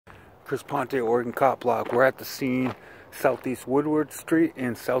Chris Ponte, Oregon Cop Block. We're at the scene, Southeast Woodward Street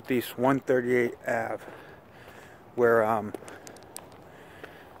and Southeast 138 Ave, where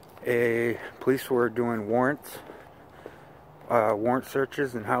police were doing warrant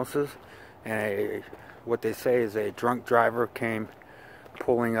searches in houses, and what they say is a drunk driver came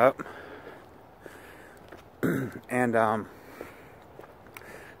pulling up and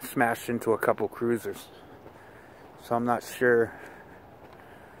smashed into a couple cruisers. So I'm not sure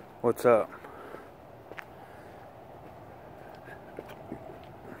what's up.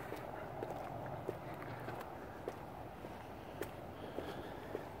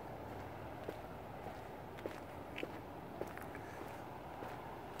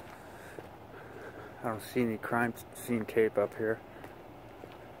 I don't see any crime scene tape up here.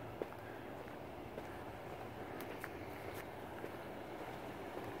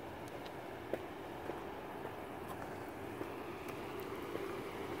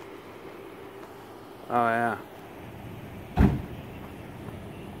 Oh yeah.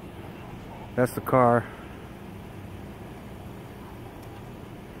 That's the car.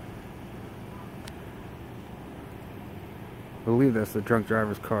 I believe that's the drunk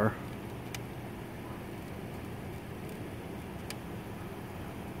driver's car.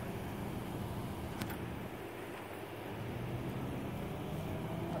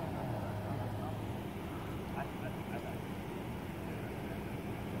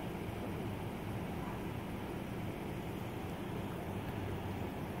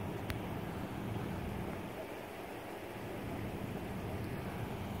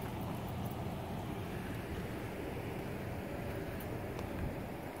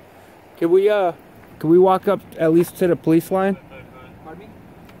 Can we walk up at least to the police line? Pardon me?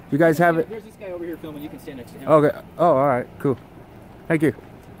 You guys have it? There's this guy over here filming. You can stand next to him. Okay. Oh, all right. Cool. Thank you.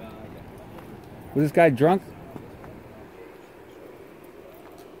 Yeah. Was this guy drunk?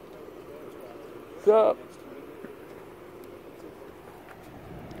 What's up?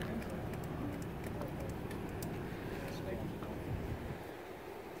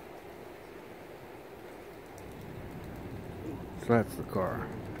 So that's the car.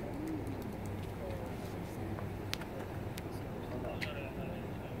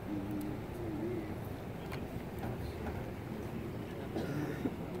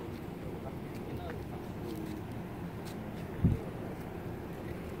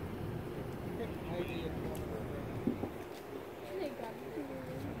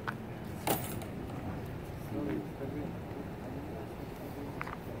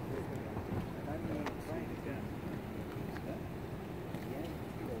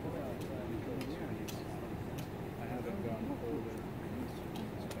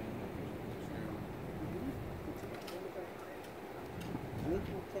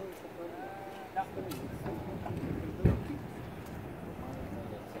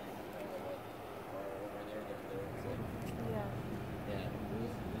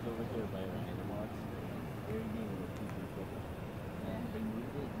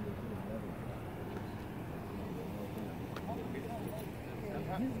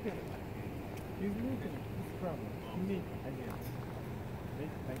 He's making this problem. Me again.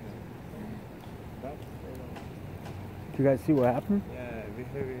 Did you guys see what happened? Yeah, we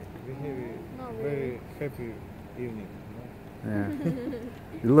have a very happy evening. Yeah.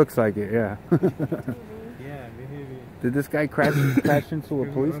 It looks like it, yeah. Yeah, we have a... Did this guy crash into a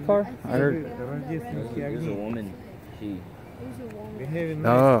police car? I heard. There's a woman. She. We have a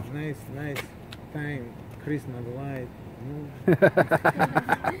nice time. Christmas light.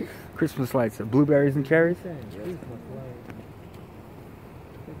 Christmas lights, blueberries and cherries?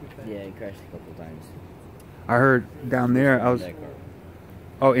 Yeah, he crashed a couple times. I heard down there,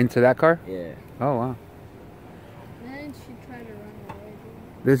 Oh, into that car? Yeah. Oh, wow. Then she tried to run away.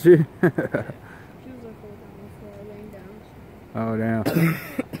 Did she? She was like on the floor, laying down. Oh, damn.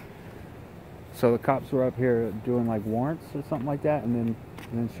 So the cops were up here doing like warrants or something like that, and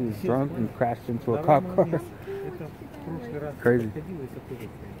then she was drunk and crashed into a cop car. Crazy.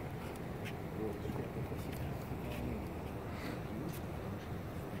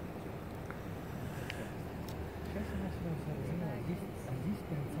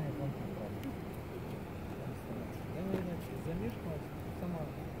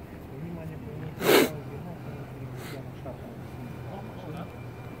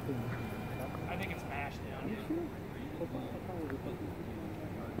 I think it's mashed down.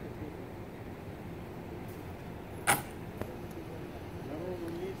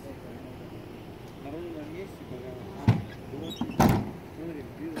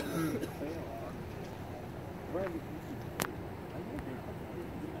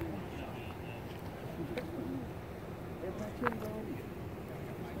 Это о чем говорит?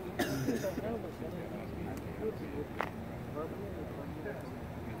 Is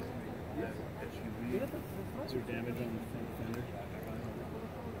there damage on the front fender?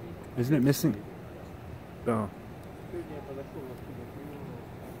 Isn't it missing? Oh.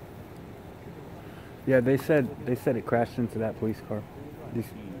 Yeah, they said it crashed into that police car. These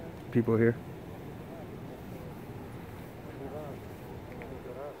people here.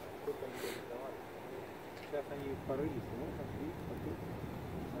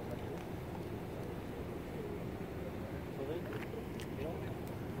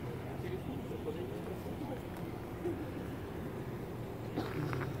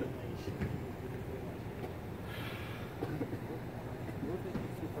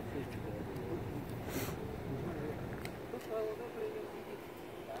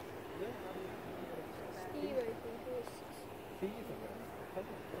 Steve, I think it was.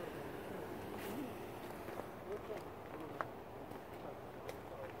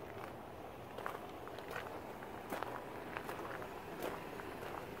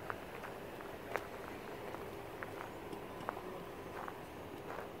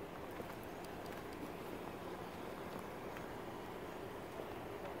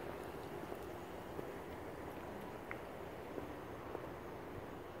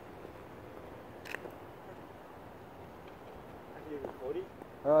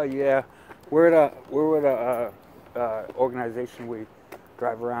 Oh yeah, we're at a organization. We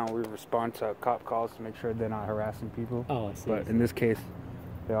drive around. We respond to cop calls to make sure they're not harassing people. Oh, I see. But in this case,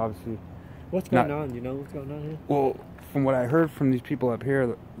 they obviously. What's going on? You know what's going on here? Well, from what I heard from these people up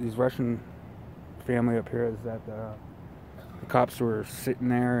here, these Russian family up here, is that the cops were sitting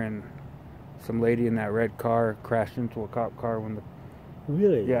there and some lady in that red car crashed into a cop car when the.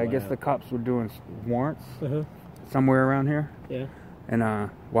 Really? Yeah, I guess the cops were doing warrants Uh-huh. somewhere around here. Yeah. And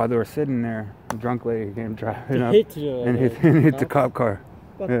while they were sitting there, a drunk lady came driving up Hit and hit the cop car.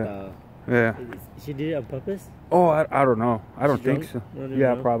 What Yeah. Yeah. She did it on purpose? Oh, I don't know. I don't She think drunk? so. No,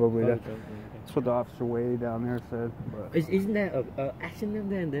 Yeah, no. probably. Drunk, That's okay. what the officer way down there said. But Isn't there a accident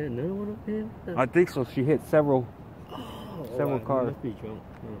there and then another one up there? I think so. She hit several. Several I cars. must be drunk.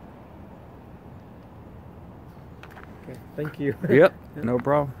 Okay, thank you. Yep, no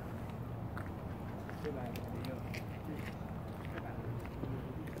problem.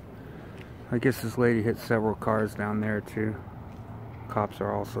 I guess this lady hit several cars down there too. Cops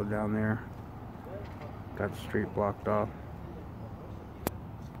are also down there. Got the street blocked off.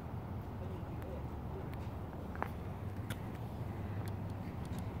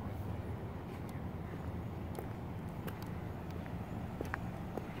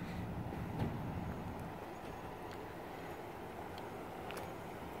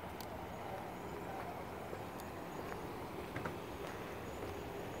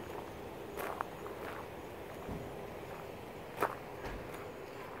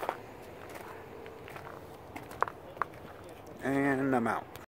 And I'm out.